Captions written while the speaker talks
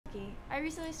I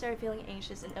recently started feeling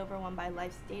anxious and overwhelmed by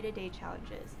life's day-to-day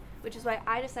challenges, which is why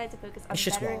I decided to focus on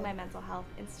bettering my mental health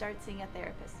and start seeing a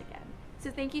therapist again.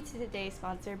 So thank you to today's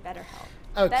sponsor, BetterHelp.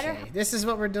 Okay, this is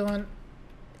what we're doing.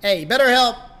 Hey,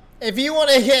 BetterHelp, if you want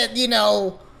to get, you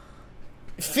know,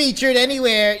 featured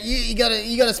anywhere, you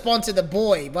gotta sponsor the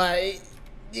boy, but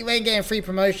you ain't getting free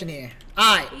promotion here.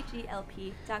 Alright.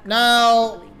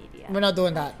 No, we're not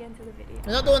doing that.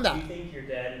 We're not doing that. Do you think your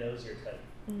dad knows your type?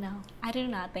 No, I do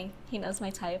not think he knows my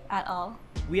type at all.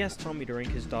 We asked Tommy to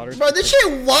rank his daughter's Bro, this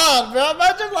shit wild, bro.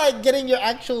 Imagine like getting your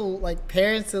actual like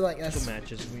parents to like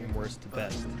matches from worst to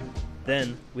best.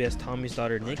 Then we asked Tommy's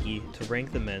daughter Nikki to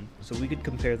rank the men so we could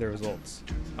compare their results.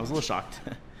 I was a little shocked.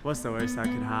 What's the worst that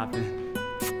could happen?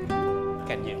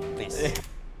 Can you please?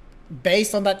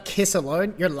 Based on that kiss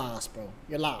alone, you're lost, bro.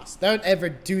 You're lost. Don't ever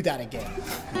do that again.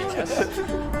 Yes.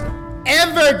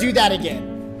 Ever do that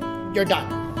again. You're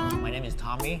done. My name is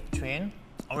Tommy Tran.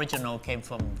 Original came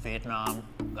from Vietnam.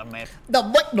 Got married. The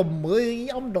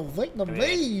Vietnamese. I'm the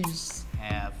Vietnamese.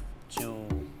 Have two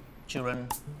children,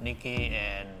 Nikki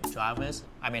and Travis.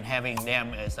 I mean, having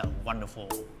them is a wonderful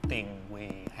thing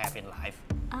we have in life.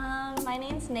 My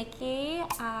name's Nikki.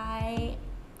 I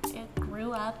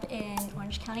grew up in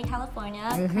Orange County, California.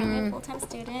 Currently a full-time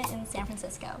student in San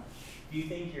Francisco. Do you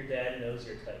think your dad knows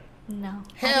your type? No.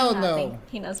 Hell I do not no. think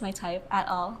he knows my type at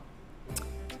all.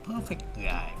 Perfect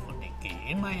guy for Nikki.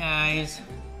 In my eyes,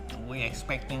 we're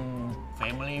expecting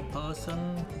family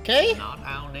person. Okay. Not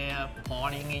out there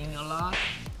partying a lot.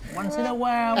 Once in a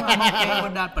while, I'm okay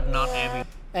with that, but not every.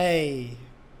 Hey.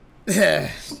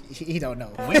 He don't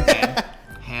know. Weekend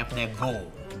have their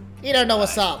goal. He don't know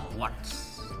what's up. What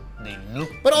they look.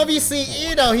 But obviously,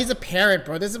 you know, he's a parent,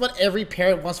 bro. This is what every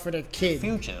parent wants for their kid.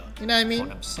 Future. You know what I mean? For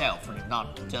themselves,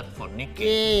 not just for Nikki.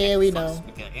 Yeah, we know.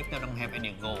 Because if they don't have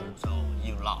any goal, so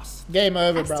you lost. Game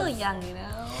over, I'm bro. still young, you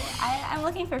know. I'm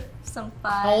looking for some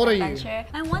fun How old are you? adventure.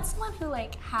 I want someone who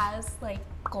like has like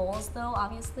goals though,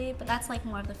 obviously, but that's like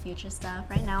more of the future stuff.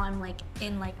 Right now, I'm like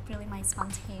in like really my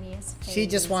spontaneous phase. She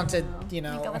just wanted, you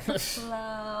know. Go with the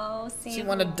flow. See She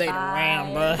wanted to date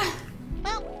around, bro.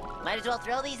 Well, might as well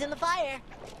throw these in the fire.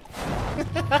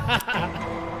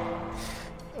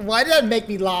 Why did that make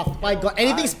me laugh? My God,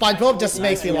 anything SpongeBob just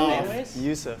makes me laugh.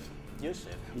 Yusuf.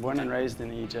 Yusuf. Born and raised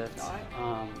in Egypt.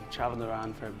 Traveled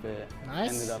around for a bit.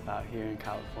 Nice. Ended up out here in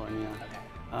California.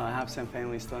 I have some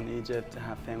family still in Egypt. I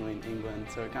have family in England,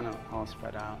 so we're kind of all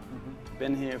spread out.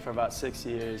 Been here for about 6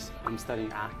 years. I'm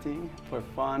studying acting for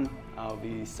fun. I'll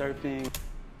be surfing.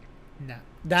 Nah.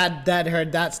 Dad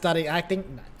heard that studying acting.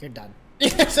 Nah, you're done.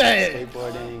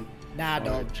 Skateboarding. Nah,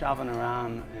 dog. Traveling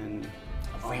around and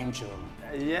Adventure.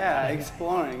 yeah,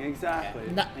 exploring, exactly.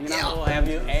 Nah, So have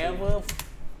you ever?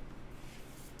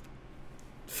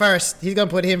 First, he's gonna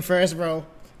put him first, bro.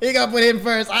 He gonna put him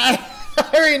first. I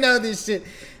already know this shit.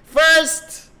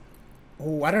 First.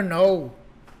 Oh, I don't know.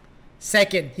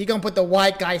 Second. He gonna put the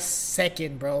white guy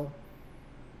second, bro.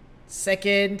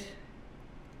 Second.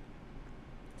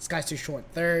 This guy's too short.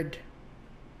 Third.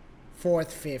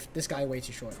 Fourth, fifth. This guy way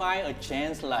too short. Find a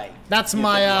chance like. That's you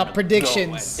my, just wanna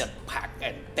predictions. go and just pack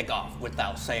and take off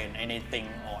without saying anything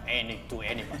or to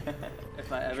anybody.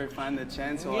 If I ever find the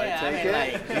chance, will Yeah, I I take mean, it?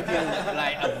 like, if you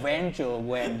like adventure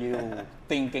when you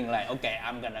thinking like, okay,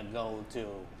 I'm gonna go to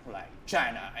like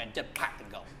China and just pack and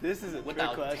go. This is a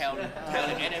without trick question.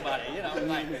 telling anybody, you know,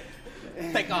 like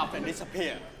take off and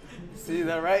disappear. See,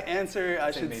 the right answer,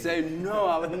 I should say no.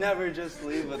 I would never just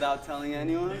leave without telling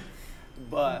anyone.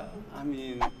 But, I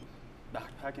mean,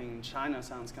 backpacking in China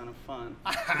sounds kind of fun.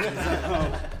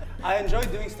 So, I enjoy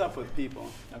doing stuff with people.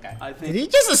 Okay. I think Did he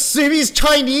just assume he's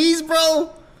Chinese,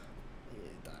 bro?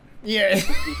 Yeah.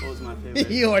 people is my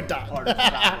favorite You're done. part of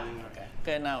traveling.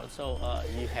 Okay, now, so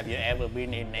have you ever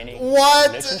been in any What?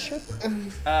 relationship?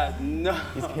 No,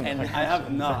 And I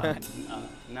have not.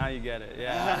 Now you get it,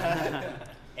 yeah.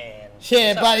 And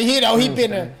Shit, but you know, he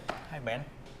been a... hi Ben.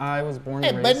 I was born Hey,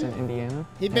 and raised Ben. in Indiana.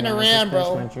 He been and around, I just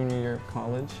bro. finished my junior year of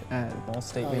college at Ball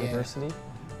State Oh, yeah. University.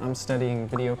 I'm studying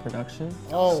video production.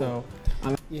 Oh. So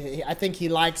I'm Yeah, I think he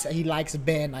likes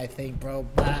Ben, I think, bro.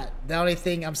 But the only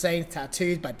thing I'm saying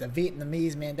tattoos, but the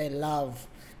Vietnamese, man, they love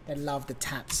the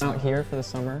tats. out here for the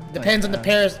summer. Depends on the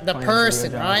finding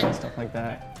person, video jobs right? and stuff like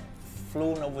that.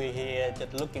 Flew over here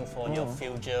just looking for your Oh.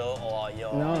 future or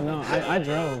your... No, I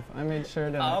drove. I made sure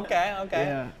to. Oh, okay.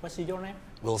 Yeah. What's your name?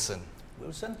 Wilson.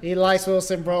 Wilson? He likes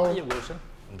Wilson, bro. How are you, Wilson?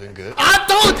 I'm doing good.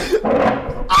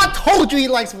 I told you he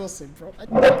likes Wilson, bro.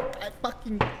 I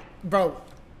fucking, bro.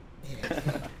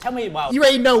 Tell me about You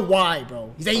already know why,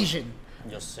 bro. He's Asian.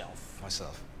 yourself.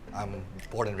 Myself. I'm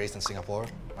born and raised in Singapore.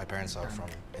 My parents are from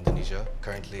Indonesia.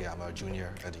 Currently, I'm a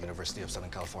junior at the University of Southern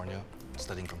California,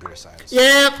 studying computer science.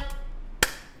 Yep.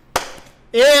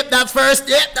 Yep, that's first.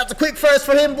 Yep, that's a quick first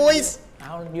for him, boys.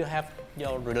 How do you have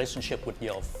your relationship with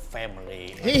your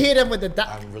family? He hit him with the.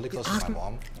 I'm really close to my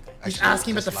mom. He's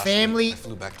asking about just the last week, family. I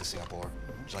flew back to Singapore,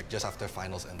 like just after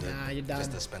finals ended, You're done.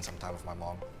 just to spend some time with my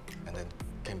mom, and then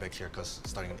came back here because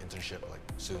starting an internship like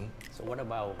soon. So what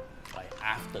about like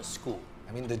after school?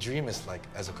 I mean, the dream is like,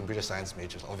 as a computer science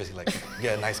major, obviously like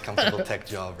get a nice comfortable tech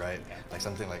job, right? Like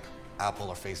something like Apple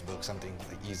or Facebook, something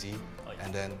like easy.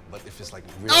 And then, but if it's like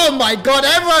real. Oh my God!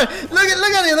 Everyone, look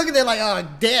at it, like, oh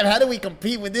damn, how do we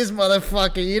compete with this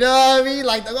motherfucker? You know what I mean?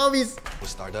 Like the obvious.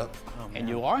 Startup. And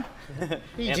you are?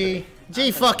 G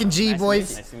fucking G,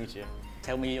 boys. Nice to meet you.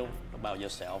 Tell me about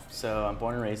yourself. So I'm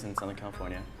born and raised in Southern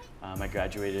California. I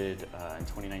graduated in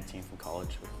 2019 from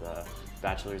college with a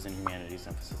bachelor's in humanities,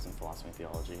 emphasis in philosophy and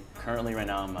theology. Currently, right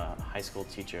now, I'm a high school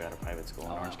teacher at a private school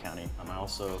in Orange County. I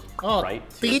also write.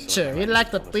 Teacher, you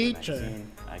like the teacher.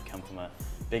 I come from a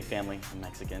big family. I'm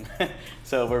Mexican,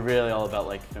 so we're really all about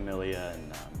like familia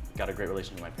and got a great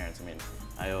relationship with my parents. I mean,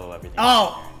 I owe everything.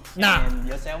 Oh, nah. And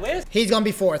yourself is? He's gonna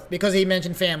be fourth because he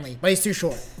mentioned family, but he's too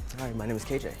short. Hi, my name is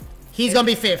KJ. He's gonna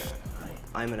be fifth.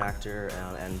 I'm an actor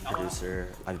and producer.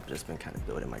 I've just been kind of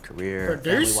building my career.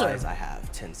 Producer? Family-wise, I have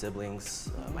 10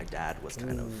 siblings. My dad was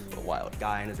kind of a wild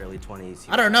guy in his early 20s.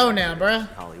 I don't know now,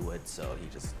 bruh. Hollywood, so he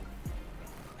just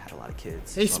had a lot of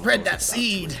kids. He spread that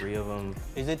seed. 3 of them.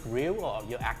 Is it real or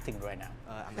you're acting right now?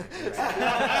 I'm acting right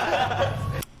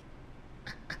now.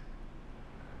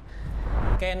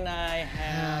 Can I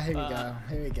have? Here we go.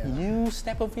 Here we go. You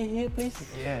step over here, please.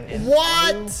 Yeah.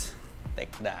 What?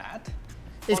 Take that.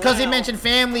 It's because he mentioned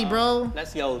family, bro.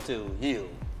 Let's go to you.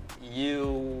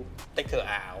 You take her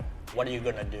out. What are you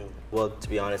gonna do? Well, to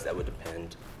be honest, that would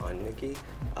depend on Nikki.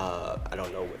 I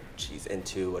don't know what she's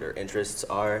into, what her interests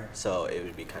are, so it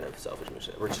would be kind of selfish.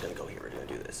 We're just gonna go here, we're gonna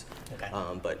do this. Okay.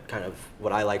 But kind of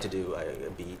what I like to do, a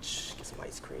beach, get some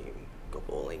ice cream, go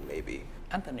bowling maybe.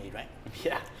 Anthony, right?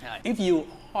 Yeah. If you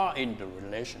are in the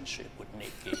relationship with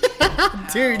Nikki,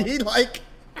 Dude, he like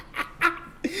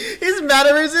his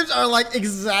mannerisms are like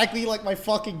exactly like my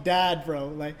fucking dad, bro.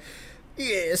 Like,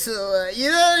 yeah, so you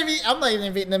know what I mean? I'm not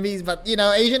even Vietnamese, but you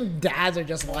know, Asian dads are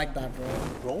just like that, bro.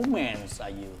 romance are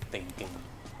you thinking?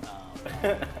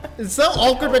 It's so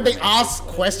awkward when they ask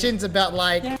questions about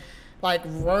like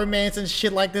romance and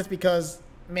shit like this because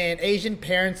man, Asian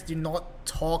parents do not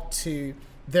talk to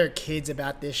their kids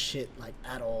about this shit like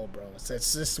at all, bro. So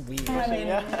it's just weird. I mean,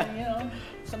 you know,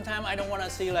 sometimes I don't want to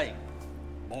see like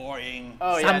boring.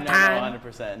 Oh yeah, no, Sometime.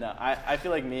 100%. No, I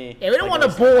feel like me. Yeah, we don't like,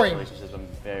 want a boring relationships. I'm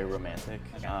very romantic.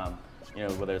 You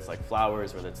know, whether it's like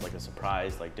flowers, whether it's like a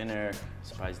surprise like dinner,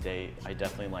 surprise date. I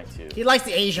definitely like to. He likes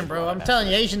the Asian, bro. I'm telling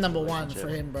you, Asian number one relationship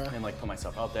for him, bro. And like put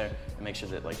myself out there and make sure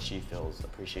that like she feels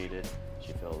appreciated,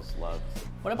 she feels loved.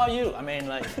 What about you? I mean,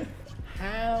 like,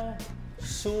 how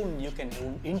soon you can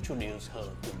introduce her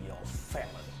to your family?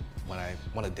 When I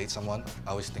want to date someone,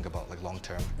 I always think about like long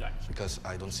term, Right. because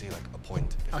I don't see like a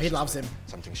point. if Oh, it's he just, loves like, him.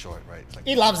 Something short, right? Like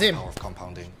He loves him. The power of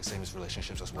compounding, the same as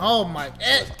relationships as well. Oh my,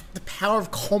 the power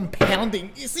of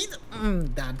compounding. You see the,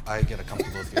 dad. I get a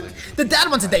comfortable feeling. The dad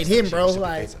wants to date him, She bro.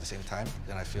 reciprocates Like, at the same time,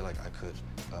 then I feel like I could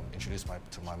introduce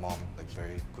to my mom like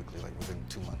very quickly, like within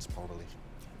 2 months probably.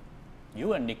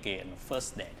 You and Nikki on the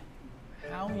first date.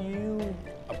 How you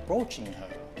approaching her?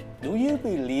 Do you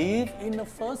believe in the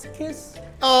first kiss?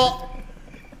 oh,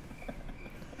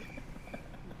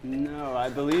 No, I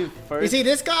believe first. you see,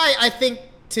 this guy, I think,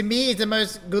 to me, is the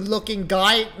most good-looking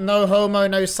guy. No homo,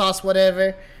 no sus,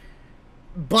 whatever.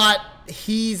 But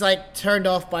he's like turned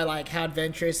off by like how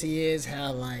adventurous he is,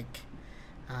 how like,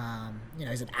 you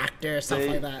know, he's an actor, stuff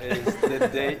like that. Is the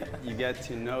date you get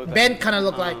to know them. Ben kind of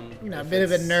looked like, you know, a if bit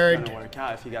of a it's nerd. gonna work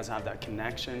out, if you guys have that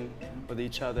connection with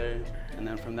each other, and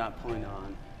then from that point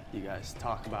on, you guys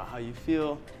talk about how you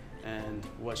feel and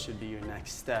what should be your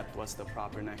next step. What's the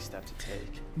proper next step to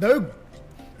take? No.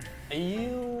 Are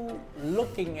you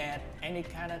looking at any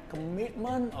kind of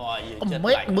commitment, or are you just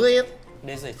Commitment? like,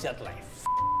 this is just like,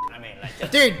 I mean, like,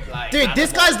 just Dude, like, dude, out this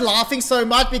of guy's the- laughing so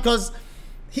much because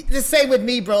the same with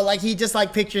me, bro. Like he just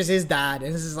like pictures his dad,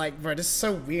 and this is like, bro, this is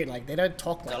so weird. Like they don't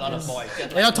talk like a lot this. of boys just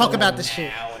They like don't talk about going this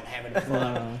shit. out and having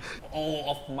fun.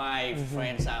 All of my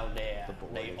friends out there,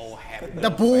 they all have The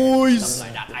boys. stuff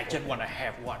like that. I just want to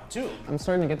have one too. I'm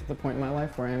starting to get to the point in my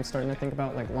life where I am starting to think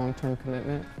about like long-term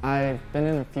commitment. I've been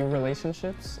in a few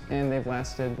relationships and they've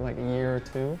lasted like a year or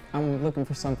two. I'm looking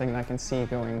for something that I can see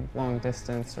going long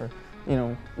distance or, you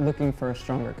know, looking for a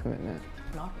stronger commitment.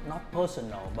 not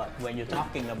personal, but when you're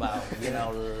talking about, you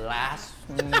know, last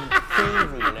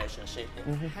three relationship,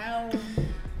 how did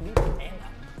it end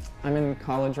up? I'm in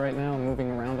college right now. I'm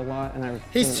moving around a lot, and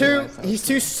he's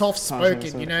too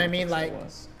soft-spoken. You know what I mean? Like,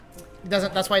 he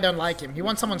doesn't. That's why I don't like him. He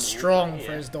wants someone strong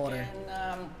for his daughter.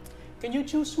 Can you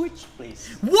choose switch,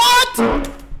 please? What?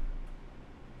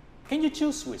 Can you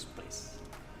choose switch, please?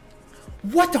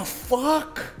 What the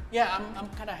fuck? Yeah, I'm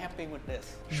kind of happy with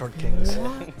this. Short kings.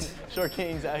 What? Short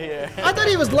kings out here. I thought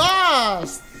he was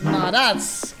lost. Nah,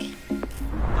 that's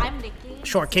I'm Nikki.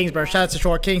 Short kings, bro. Shout out to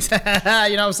short kings. You know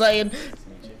what I'm saying?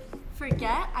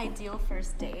 Forget ideal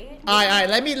first date. Alright,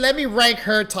 let me rank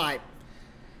her type.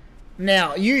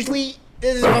 Now, usually,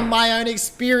 this is from my own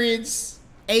experience.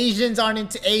 Asians aren't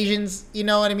into Asians. You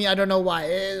know what I mean? I don't know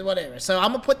why. Whatever. So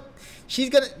I'm gonna put. She's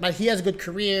gonna, but he has a good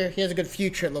career. He has a good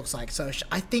future. It looks like. So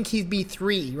I think he'd be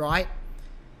 3, right?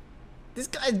 This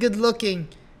guy's good looking,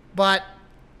 but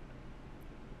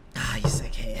he's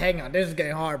like, hey, hang on. This is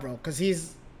getting hard, bro. Cause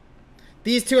these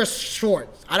two are short.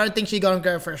 I don't think she's gonna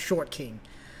go for a short king.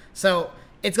 So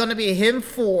it's gonna be him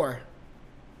 4,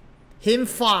 him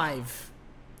 5,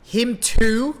 him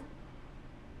 2.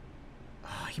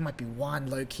 Oh, he might be 1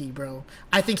 low key, bro.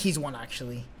 I think he's 1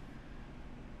 actually.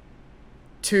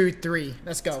 2, 3.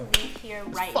 Let's go. Here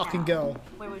Let's right fucking now. go.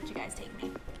 Where would you guys take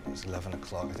me? It's 11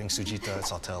 o'clock. I think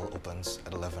Sujita's hotel opens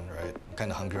at 11, right? I'm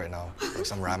kind of hungry right now. Like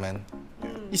some ramen.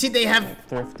 You see, they have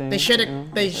thrifting,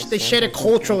 they share the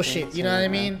cultural shit. You know what I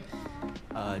mean?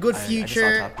 Good future. I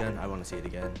just saw Top Gun. I want to see it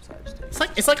again. So I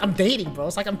just It's like I'm dating, bro.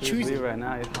 It's like I'm choosing. Right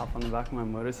now, I'd hop on the back of my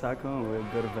motorcycle and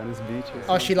we'd go to Venice Beach.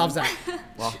 Or Oh, she loves that.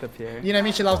 Walk the pier. You know what I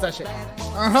mean? She loves that shit.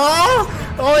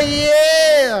 Oh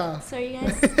yeah. So are you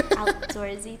guys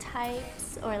outdoorsy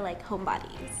types or like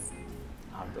homebodies?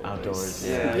 Outdoors.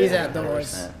 Yeah. He's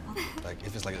outdoors. Like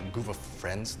if it's like a group of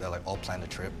friends that like all plan a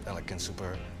trip and like can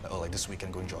super like this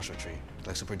weekend going Joshua Tree,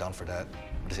 like super down for that.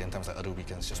 But at the same time, like other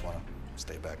weekends just wanna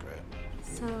stay back, right?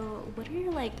 So what are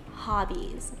your like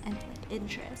hobbies and like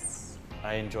interests?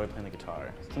 I enjoy playing the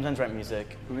guitar. Sometimes write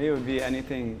music. For me, it would be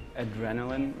anything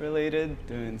adrenaline related,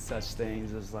 doing such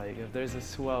things as like, if there's a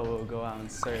swell, we'll go out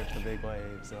and surf the big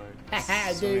waves or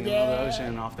swim in the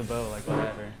ocean off the boat, like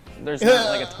whatever. There's not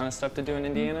like a ton of stuff to do in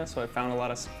Indiana, so I found a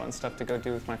lot of fun stuff to go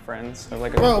do with my friends. So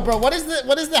like Bro, what is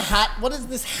the hat? What is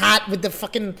this hat with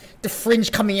the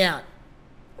fringe coming out?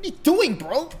 What are you doing,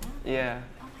 bro? Yeah.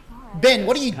 Ben,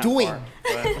 what are you doing?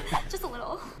 Just a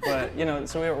little. But you know,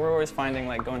 so we're always finding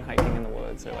like going hiking in the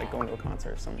woods or like going to a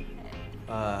concert or something.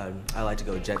 I like to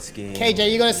go jet skiing. KJ,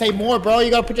 you gotta say more, bro.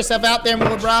 You gotta put yourself out there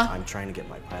more, bro. I'm trying to get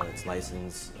my pilot's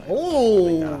license. Oh.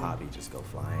 Make that a hobby, just go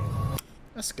flying.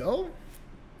 Let's go.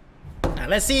 Now,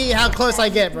 let's see how close I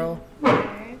get, bro.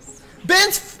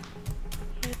 Ben's.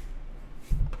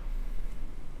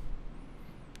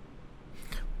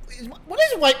 What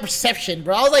is white perception,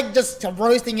 bro? I was like just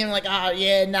roasting him, like, ah,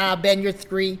 yeah, nah, Ben, you're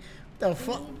 3. The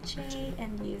fuck? Jay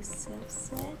and Yusuf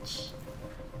switch.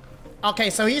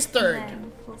 Okay, so he's 3rd. And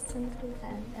then Wilson through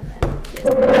and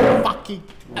then Fucking.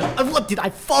 What did I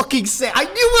fucking say? I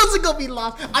knew Wilson gonna be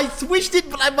lost. I switched it,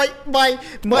 but my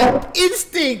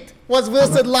instinct was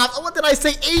Wilson lost. What did I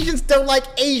say? Asians don't like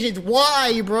Asians.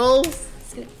 Why, bro?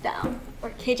 scoot down. Or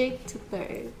KJ to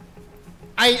 3rd.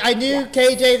 I knew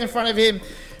KJ's in front of him.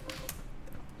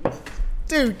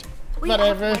 Dude, Wait,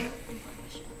 whatever.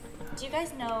 Do you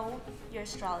guys know your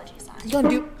astrology sign? You gonna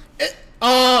do?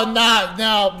 Oh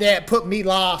no, yeah, put me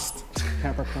lost.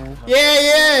 Capricorn.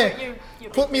 Yeah. You're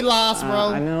Put me lost, bro.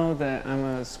 I know that I'm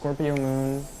a Scorpio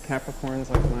moon. Capricorn's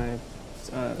like my.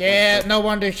 Yeah, no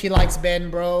wonder she likes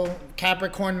Ben, bro.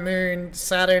 Capricorn moon,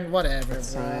 Saturn, whatever, bro.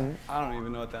 Sign. I don't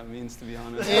even know what that means, to be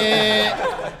honest.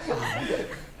 Yeah.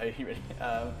 Are you ready?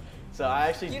 So I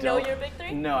actually You don't. know your big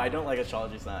 3? No, I don't like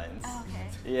astrology signs. Oh, okay.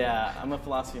 Yeah, I'm a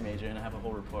philosophy major and I have a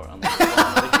whole report on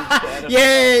that.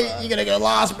 Yeah, you're gonna get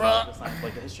lost, bro.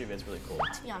 Like the history of it's really cool.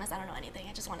 To be honest, I don't know anything.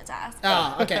 I just wanted to ask.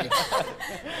 Oh, okay.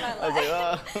 I was like,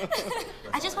 oh.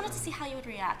 I just wanted to see how you would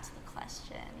react to the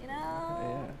question, you know?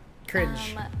 Yeah.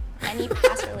 Cringe. Any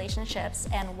past relationships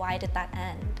and why did that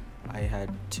end? I had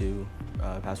 2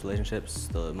 past relationships.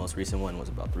 The most recent one was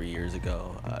about 3 years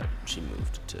ago. She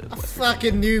moved to I West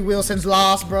fucking knew Wilson's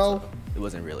lost, bro. It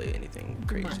wasn't really anything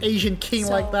crazy. Asian king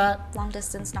So, like that. Long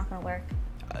distance not gonna work.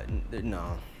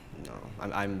 No.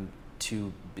 I'm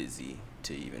too busy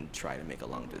to even try to make a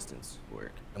long distance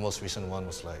work. The most recent one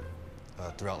was like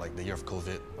throughout like the year of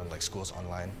COVID when like school was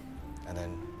online, and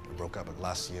then we broke up like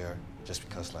last year just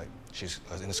because like she's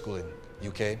in the school in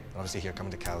UK, and obviously here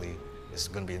coming to Cali, it's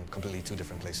gonna be in completely 2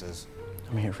 different places.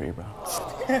 I'm here for you, bro.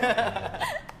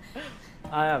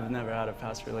 I have never had a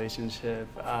past relationship.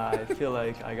 I feel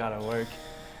like I gotta work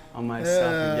on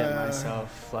myself and get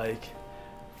myself like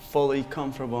fully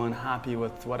comfortable and happy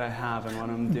with what I have and what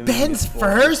I'm doing. Ben's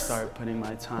before first? I start putting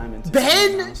my time into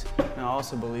Ben? something else. And I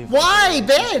also believe why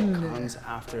that Ben? comes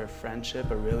after a friendship,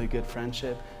 a really good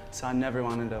friendship. So I never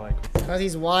wanted to like. Cause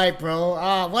he's white, bro.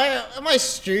 Why am I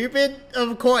stupid?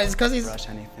 Of course, cause he's. Rush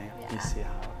anything. You see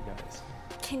how it goes.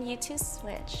 Can you two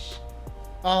switch?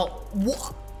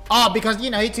 Oh, because you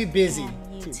know he's too busy.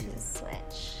 Can you two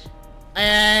switch?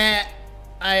 Yeah.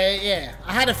 I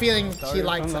had a feeling she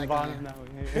likes that guy.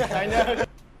 I know.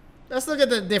 Let's look at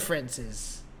the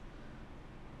differences.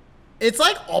 It's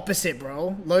like opposite,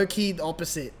 bro. Low key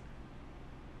opposite.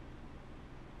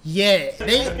 Yeah,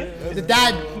 the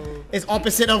dad is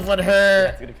opposite of what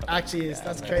her actually is.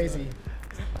 That's crazy.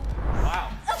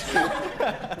 Wow.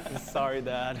 Sorry,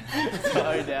 Dad.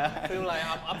 Sorry, Dad. I feel like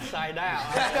I'm upside down.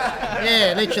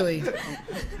 Yeah, literally.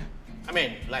 I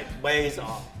mean, like based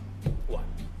on what?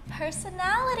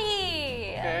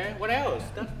 Personality. Okay. What else?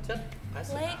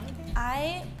 Just Like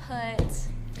I put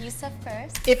Yusuf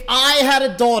first. If I had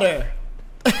a daughter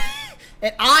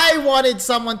and I wanted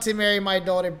someone to marry my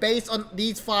daughter based on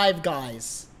these 5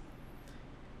 guys,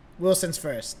 Wilson's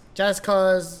first. Just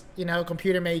cause, you know,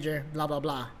 computer major, blah, blah,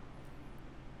 blah.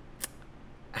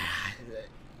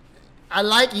 I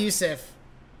like Yusuf,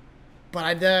 but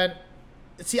I don't.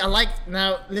 See, I like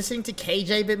now listening to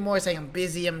KJ a bit more, saying I'm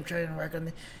busy, I'm trying to work on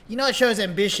it. You know, it shows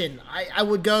ambition. I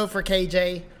would go for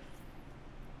KJ.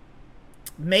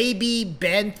 Maybe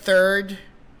Ben third.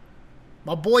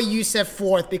 My boy Yusuf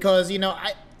fourth, because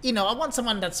I want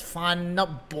someone that's fun,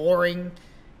 not boring.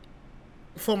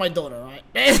 For my daughter, right?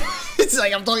 It's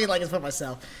like I'm talking like it's for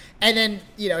myself. And then,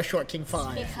 Short King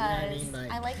 5. Because you know what I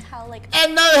mean? I liked how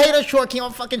and no hate on Short King,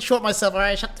 I'm fucking short myself,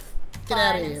 alright? Get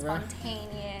out of here, bro.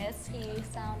 Spontaneous, he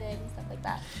sounded and stuff like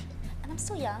that. And I'm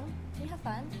still young. We have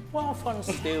fun. well, fun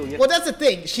still. Well, that's the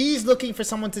thing. She's looking for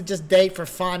someone to just date for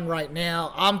fun right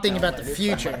now. I'm thinking about the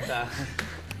future.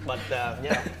 But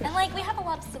yeah. And we have a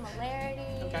lot of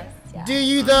similarities. Okay. Yeah. Do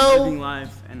you though? Living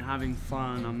life and having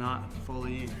fun. I'm not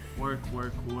fully work.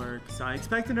 So I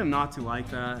expected him not to like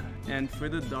that. And for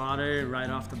the daughter, right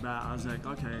off the bat, I was like,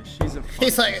 okay, she's a fun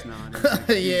He's like,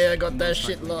 yeah, I got that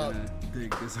shit locked.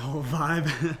 Dig this whole vibe.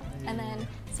 And then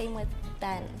same with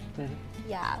Ben.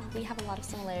 Yeah, we have a lot of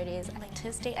similarities. I liked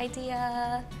his date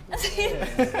idea.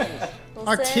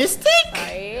 Artistic?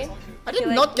 Sorry. I did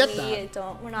not get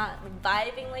that. We're not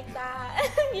vibing like that,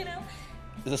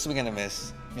 It's a swing and a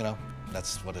miss,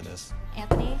 that's what it is.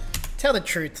 Anthony? Tell the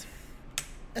truth.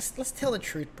 Let's tell the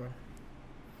truth, bro.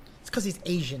 It's because he's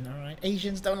Asian, alright?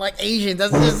 Asians don't like Asians.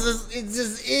 It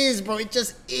just is, bro. It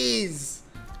just is.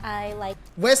 I like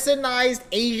Westernized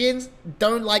Asians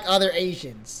don't like other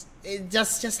Asians.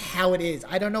 It's just how it is.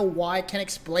 I don't know why. I can't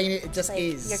explain it. It just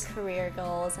is. Your career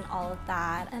goals and all of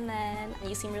that. And then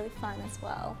you seem really fun as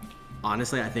well.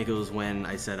 Honestly, I think it was when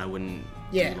I said I wouldn't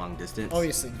do long distance.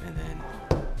 Obviously. And then.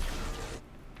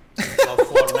 So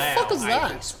for now, fuck is I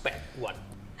that? expect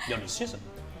your decision.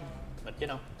 But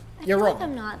You're I feel wrong. like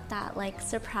I'm not that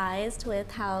surprised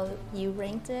with how you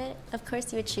ranked it. Of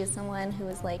course, you would choose someone who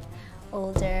was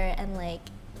older and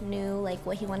knew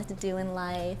what he wanted to do in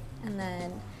life, and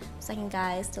then second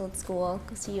guy still at school,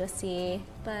 goes to USC.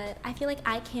 But I feel like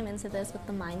I came into this with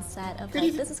the mindset of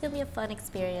this is gonna be a fun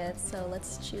experience, so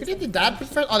let's choose. Who did the dad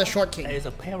prefer? Oh, the Short King. as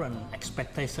a parent,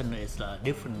 expectation is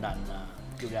different than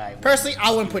you guys. Personally,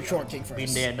 I wouldn't put Short King first.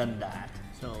 Been there, done that.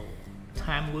 So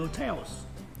time will tell us.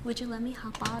 Would you let me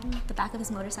hop on the back of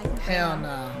his motorcycle? Hell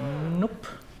no. Nope.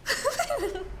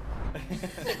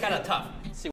 Kind of tough.